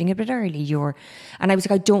late, you're leaving a bit early, and I was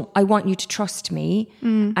like, I want you to trust me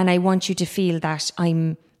and I want you to feel that I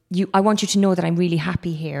want you to know that I'm really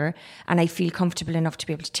happy here and I feel comfortable enough to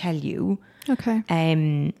be able to tell you. Okay.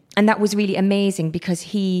 And that was really amazing because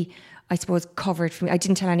he, I suppose, covered for me. I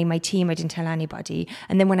didn't tell any of my team, I didn't tell anybody.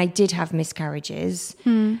 And then when I did have miscarriages,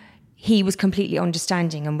 he was completely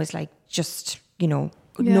understanding and was like, just, you know,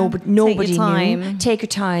 nobody knew. Take your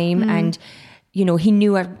time. And, you know, he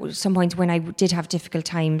knew at some point when I did have difficult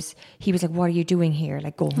times, he was like, what are you doing here?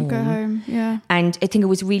 Like, go home. Go home, yeah. And I think it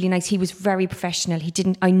was really nice. He was very professional.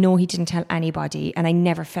 I know he didn't tell anybody. And I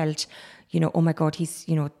never felt, you know, oh my God, he's,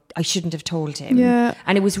 you know, I shouldn't have told him. Yeah.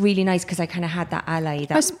 And it was really nice because I kind of had that ally.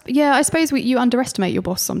 I suppose you underestimate your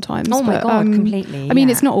boss sometimes. Oh my God, completely. I mean,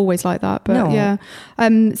 it's not always like that, but No.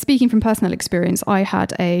 yeah. Speaking from personal experience, I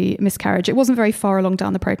had a miscarriage. It wasn't very far along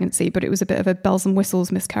down the pregnancy, but it was a bit of a bells and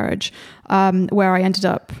whistles miscarriage, where I ended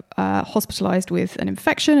up hospitalized with an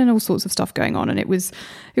infection and all sorts of stuff going on. And it was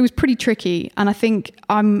pretty tricky. And I think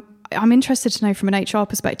I'm interested to know from an HR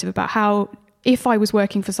perspective about how, if I was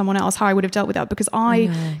working for someone else, how I would have dealt with that, because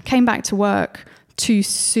I came back to work too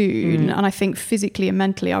soon and I think physically and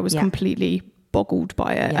mentally I was completely boggled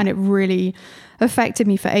by it and it really affected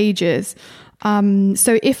me for ages.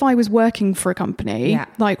 So if I was working for a company,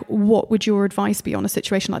 like what would your advice be on a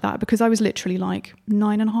situation like that? Because I was literally like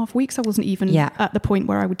 9.5 weeks. I wasn't even at the point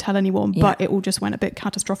where I would tell anyone, but it all just went a bit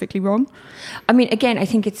catastrophically wrong. I mean, again, I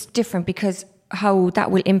think it's different because how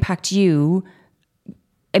that will impact you,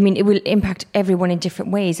 I mean, it will impact everyone in different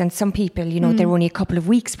ways. And some people, you know, they're only a couple of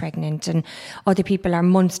weeks pregnant and other people are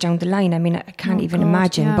months down the line. I mean, I can't even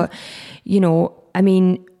imagine. Yeah. But, you know, I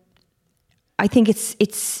mean, I think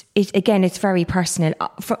it's very personal.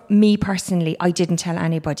 For me personally, I didn't tell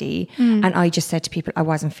anybody and I just said to people I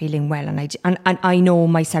wasn't feeling well. And I know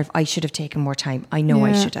myself, I should have taken more time. I know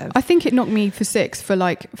I should have. I think it knocked me for 6 for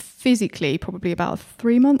like physically probably about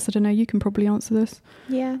 3 months. I don't know. You can probably answer this.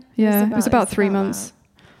 Yeah. It was about 3 months.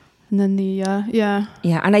 And then Yeah,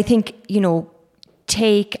 and I think, you know,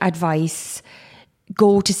 take advice,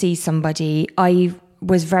 go to see somebody. I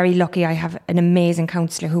was very lucky. I have an amazing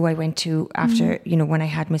counsellor who I went to after, you know, when I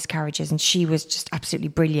had miscarriages, and she was just absolutely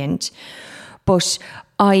brilliant. But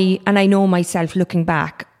I know myself looking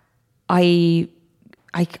back, I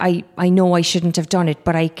know I shouldn't have done it,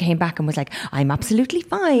 but I came back and was like, I'm absolutely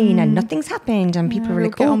fine and nothing's happened. And people were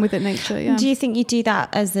like, get on with it, nature. Yeah. Do you think you do that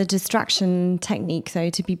as a distraction technique, though,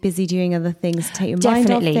 to be busy doing other things, to take your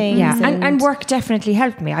definitely, mind off things? Yeah. And work definitely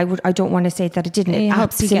helped me. I don't want to say that it didn't. It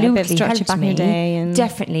helps you get a bit of structure back in your day. And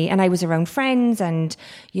definitely. And I was around friends and,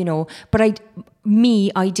 you know, but I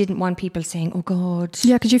didn't want people saying, oh God.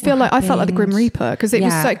 Yeah, because you feel like, I felt like the Grim Reaper, because it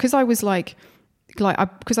was so, because I was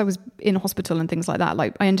because I was in hospital and things like that,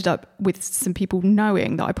 like I ended up with some people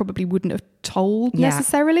knowing that I probably wouldn't have told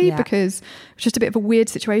necessarily because it was just a bit of a weird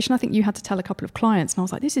situation. I think you had to tell a couple of clients and I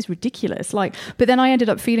was like, this is ridiculous. Like, but then I ended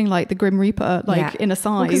up feeling like the Grim Reaper, like in a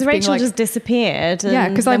size. Because Rachel just disappeared.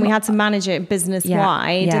 And because then we had to manage it business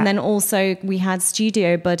wide. And then also we had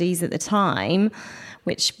studio buddies at the time,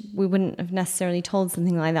 which we wouldn't have necessarily told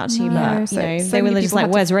something like that to you, No, but so they were many just people like,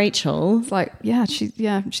 had to- where's Rachel? It's like, she's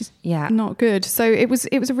Yeah. not good. So it was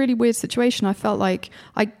a really weird situation. I felt like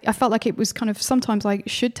I felt like it was kind of, sometimes I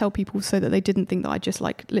should tell people so that they didn't think that I just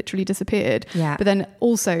like literally disappeared. Yeah. But then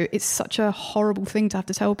also it's such a horrible thing to have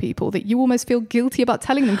to tell people that you almost feel guilty about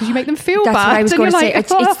telling them because you make them feel That's bad. what I was And going to you're say.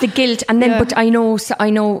 like, It's the guilt, and then Yeah. but I know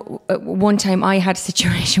one time I had a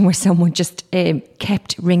situation where someone just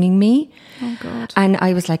kept ringing me. Oh God. And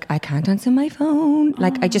I was like, I can't answer my phone.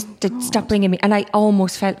 Like, I just stop ringing me. And I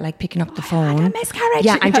almost felt like picking up the phone. had a miscarriage.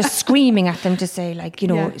 Yeah, and just screaming at them to say, like,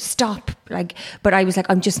 Yeah. stop. Like, but I was like,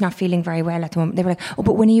 I'm just not feeling very well at the moment. They were like, oh,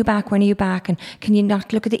 but when are you back? When are you back? And can you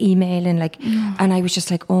not look at the email? And like, and I was just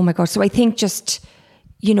like, oh my God. So I think just,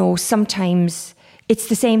 sometimes it's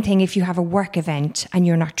the same thing if you have a work event and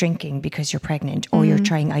you're not drinking because you're pregnant or you're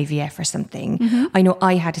trying IVF or something. I know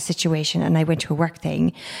I had a situation and I went to a work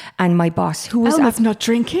thing and my boss, who was Elma's not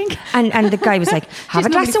drinking. and the guy was like, have a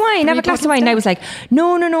She's glass of normally wine, have a 3 glass of bottles wine. And I down. was like,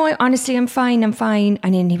 no, honestly, I'm fine.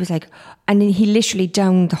 And then he was like, and then he literally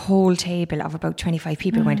downed the whole table of about 25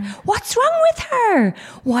 people went, what's wrong with her?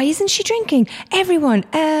 Why isn't she drinking? Everyone,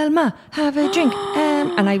 Elma, have a drink.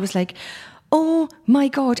 And I was like, oh my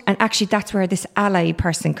God. And actually that's where this ally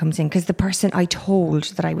person comes in, because the person I told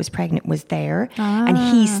that I was pregnant was there and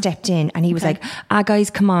he stepped in and he was like, guys,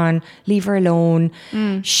 come on, leave her alone.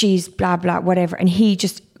 She's blah, blah, whatever. And he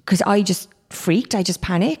just, because I just freaked, I just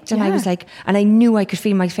panicked and I was like, and I knew I could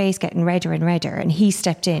feel my face getting redder and redder and he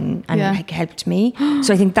stepped in and like helped me.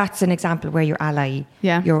 So I think that's an example where your ally,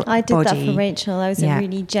 your I did buddy. that for Rachel. I was a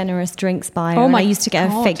really generous drinks buyer. Oh and my I used to get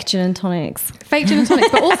God. her fake gin and tonics. Fake gin and tonics,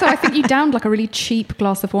 but also I think you downed like a really cheap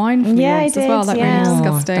glass of wine for me Yeah, I once as well. did, Like yeah. really Oh,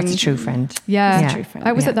 disgusting. that's a true friend. Yeah, That's a true friend.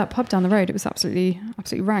 I was Yeah. at that pub down the road. It was absolutely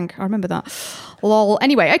rank. I remember that. Lol.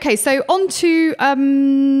 Anyway, okay, so on to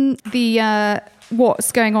the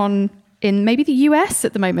what's going on in maybe the US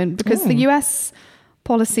at the moment, because the US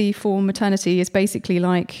policy for maternity is basically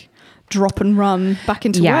like drop and run back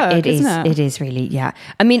into work, isn't it? It is really, yeah.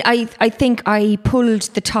 I mean, I think I pulled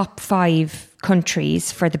the top 5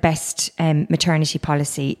 countries for the best maternity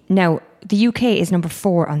policy. Now, the UK is number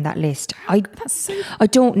 4 on that list. I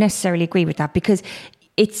don't necessarily agree with that because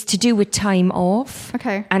it's to do with time off.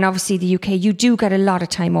 Okay. And obviously the UK, you do get a lot of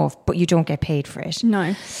time off, but you don't get paid for it.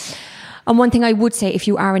 No. And one thing I would say, if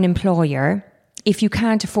you are an employer, if you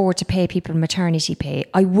can't afford to pay people maternity pay,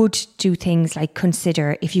 I would do things like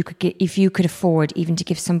consider if you could afford even to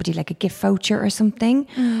give somebody like a gift voucher or something.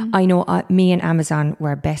 I know me and Amazon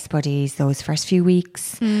were best buddies those first few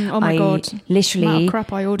weeks. Oh my God. Literally, Amount of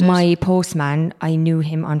crap I ordered. my postman, I knew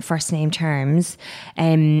him on first name terms.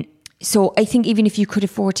 So I think even if you could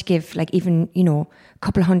afford to give like even, a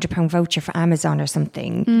couple of £100 voucher for Amazon or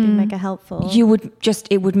something, Be mega helpful. you would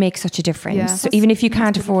it would make such a difference. Yeah, so that's- even if you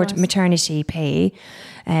can't that's good afford advice. maternity pay,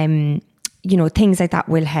 things like that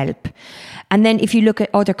will help. And then if you look at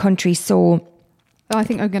other countries, so I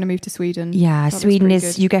think I'm going to move to Sweden. yeah, That looks Sweden pretty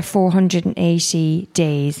is good. you get 480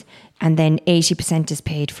 days and then 80% is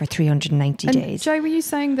paid for 390 And days. Joe, were you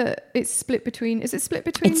saying that it's split between? Is it split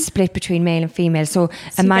between? It's split between male and female. So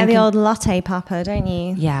So a you man get the can, old latte papa, don't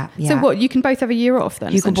you? yeah. So what? You can both have a year off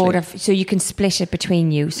then. You can both essentially? have, so you can split it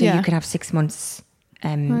between you. So Yeah. you can have 6 months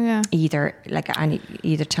yeah. either, like at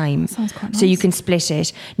either time. Sounds quite So you nice. can split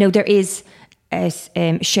it. Now there is a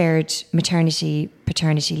shared paternity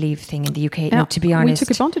leave thing in the UK. Now, to be honest, we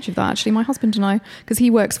took advantage of that actually. My husband and I, because he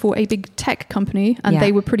works for a big tech company, and Yeah.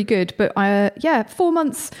 they were pretty good. But 4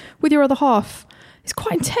 months with your other half is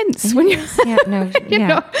quite intense when you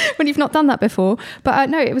when you've not done that before. But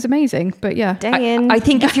no, it was amazing. But yeah, Day in. I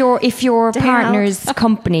think if your Day partner's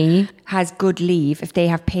company has good leave, if they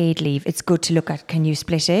have paid leave, it's good to look at, can you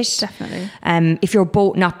split it? Definitely. If you're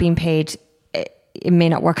both not being paid, it may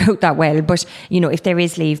not work out that well, but if there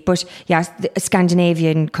is leave. But yes, the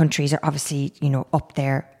Scandinavian countries are obviously up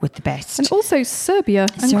there with the best. and also Serbia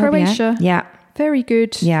and Serbia, Croatia. yeah. Very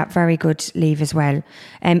good. Yeah, very good leave as well.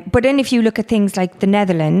 But then if you look at things like the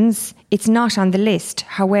Netherlands, it's not on the list.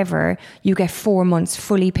 However, you get 4 months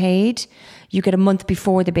fully paid. You get a month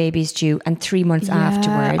before the baby's due and 3 months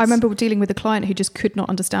afterwards. I remember dealing with a client who just could not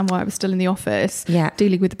understand why I was still in the office. Yeah.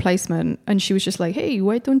 Dealing with the placement, and she was just like, "Hey,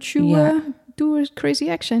 why don't you Yeah. do a crazy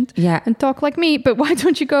accent Yeah. and talk like me? But why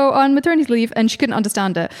don't you go on maternity leave?" And she couldn't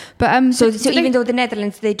understand it. But So even though the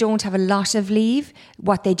Netherlands, they don't have a lot of leave,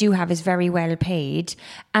 what they do have is very well paid.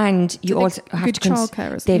 And you they also have good to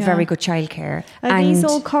childcare as- they have yeah. very good childcare. Are and these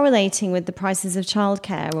all correlating with the prices of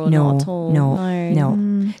childcare or no, not at all?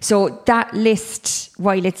 no. So that list,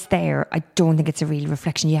 while it's there, I don't think it's a real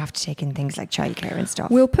reflection. You have to take in things like childcare and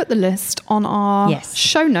stuff. we'll put the list on our Yes.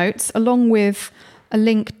 show notes along with a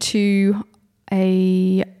link to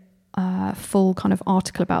a full kind of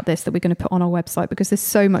article about this that we're going to put on our website, because there's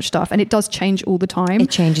so much stuff and it does change all the time. It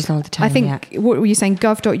changes all the time. I think, what were you saying?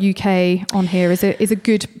 Gov.uk on here is a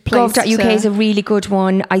good place. Gov.uk is a really good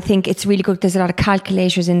one. I think it's really good. There's a lot of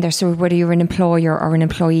calculators in there. So whether you're an employer or an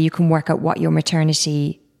employee, you can work out what your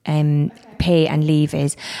maternity pay and leave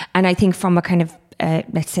is. And I think from a kind of,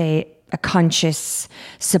 let's say, a conscious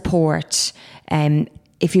support,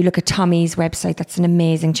 if you look at Tommy's website, that's an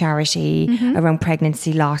amazing charity around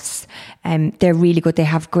pregnancy loss. They're really good. They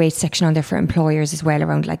have a great section on there for employers as well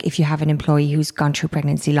around, like, if you have an employee who's gone through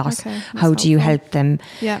pregnancy loss, how do you help them?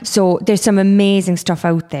 Yeah. So there's some amazing stuff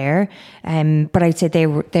out there. But I'd say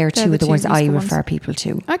they're two of the ones I refer people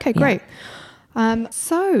to. Okay, great. Yeah.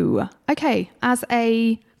 As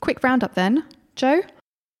a quick roundup then, Jo?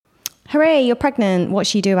 Hooray, you're pregnant. What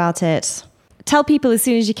should you do about it? Tell people as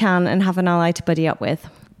soon as you can and have an ally to buddy up with.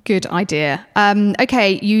 Good idea.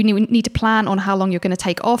 You need to plan on how long you're going to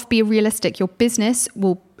take off. Be realistic. Your business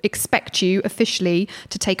will expect you officially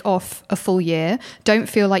to take off a full year. Don't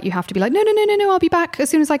feel like you have to be like, no, I'll be back as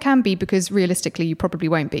soon as I can be, because realistically you probably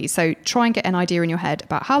won't be. So try and get an idea in your head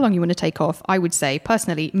about how long you want to take off. I would say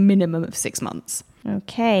personally minimum of 6 months.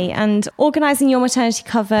 Okay, and organising your maternity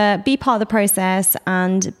cover, be part of the process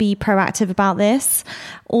and be proactive about this.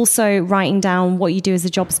 Also, writing down what you do as a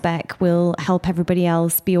job spec will help everybody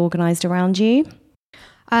else be organised around you.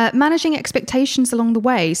 Managing expectations along the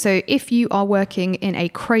way. So if you are working in a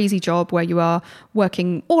crazy job where you are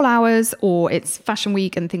working all hours, or it's fashion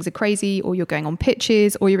week and things are crazy, or you're going on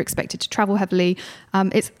pitches, or you're expected to travel heavily,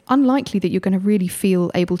 it's unlikely that you're going to really feel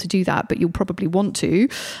able to do that, but you'll probably want to.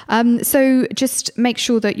 So just make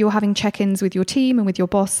sure that you're having check-ins with your team and with your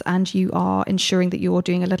boss, and you are ensuring that you're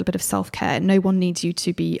doing a little bit of self-care. No one needs you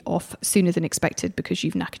to be off sooner than expected because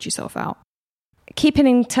you've knackered yourself out. Keeping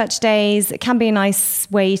in touch days can be a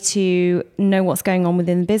nice way to know what's going on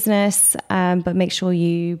within the business, but make sure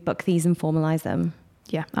you book these and formalise them.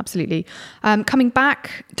 Yeah, absolutely. Coming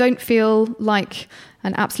back, don't feel like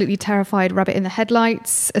an absolutely terrified rabbit in the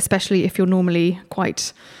headlights, especially if you're normally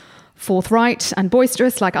quite forthright and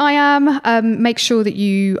boisterous like I am. Make sure that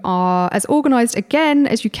you are as organised again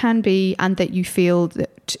as you can be, and that you feel that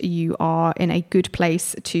you are in a good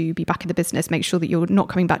place to be back in the business. Make sure that you're not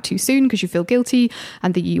coming back too soon because you feel guilty,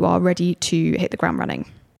 and that you are ready to hit the ground running.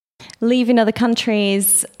 Leaving other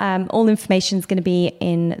countries, all information is going to be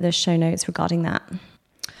in the show notes regarding that.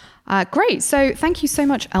 Great. So thank you so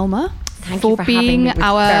much, Elma, Thank you for being having me.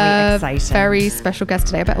 our very special guest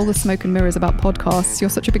today. I bet all the smoke and mirrors about podcasts.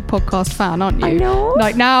 You're such a big podcast fan, aren't you? I know.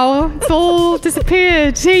 Like now, it's all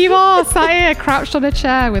disappeared. Here you are, sat here, crouched on a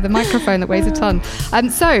chair with a microphone that weighs a ton.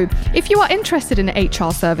 So if you are interested in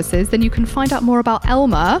HR services, then you can find out more about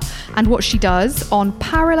Elma and what she does on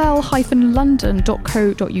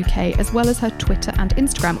parallel-london.co.uk, as well as her Twitter and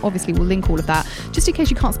Instagram. Obviously, we'll link all of that. Just in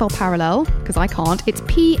case you can't spell parallel, because I can't, it's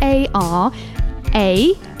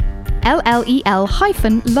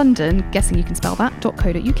PARALLEL-London, guessing you can spell that,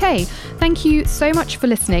 .co.uk. Thank you so much for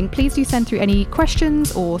listening. Please do send through any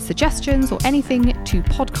questions or suggestions or anything to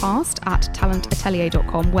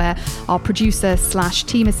podcast@talentatelier.com, where our producer /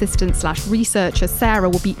 team assistant / researcher Sarah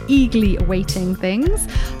will be eagerly awaiting things.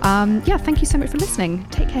 Thank you so much for listening.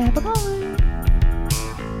 Take care. Bye-bye.